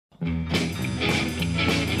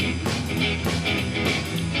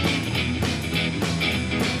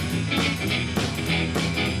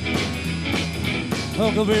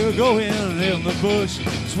Huckleberry going in the bush,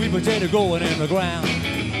 sweet potato going in the ground.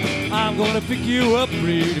 I'm gonna pick you up,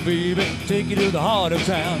 pretty baby, take you to the heart of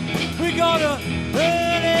town. We're gonna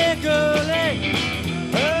hurly gully,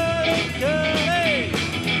 hurly gully,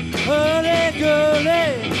 hurly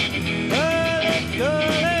gully, hurly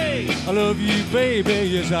gully. I love you, baby,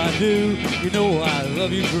 yes I do. You know I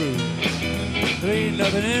love you true. There ain't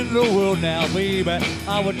nothing in the world now, baby,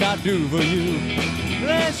 I would not do for you.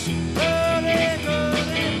 Let's hurly gully,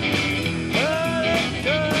 hurly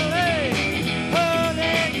gully,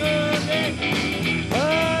 hurly gully,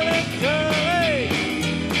 hurly gully.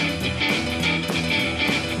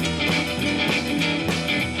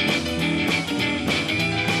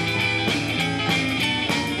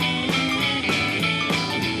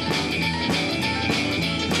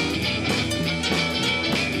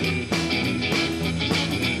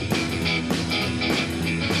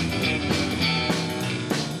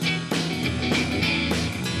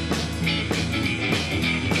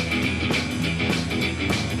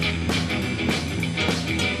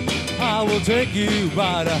 I will take you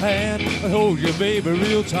by the hand and hold you, baby,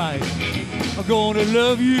 real tight. I'm gonna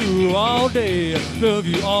love you all day, love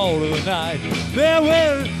you all of the night. There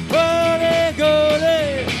will hurly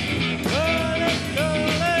gully,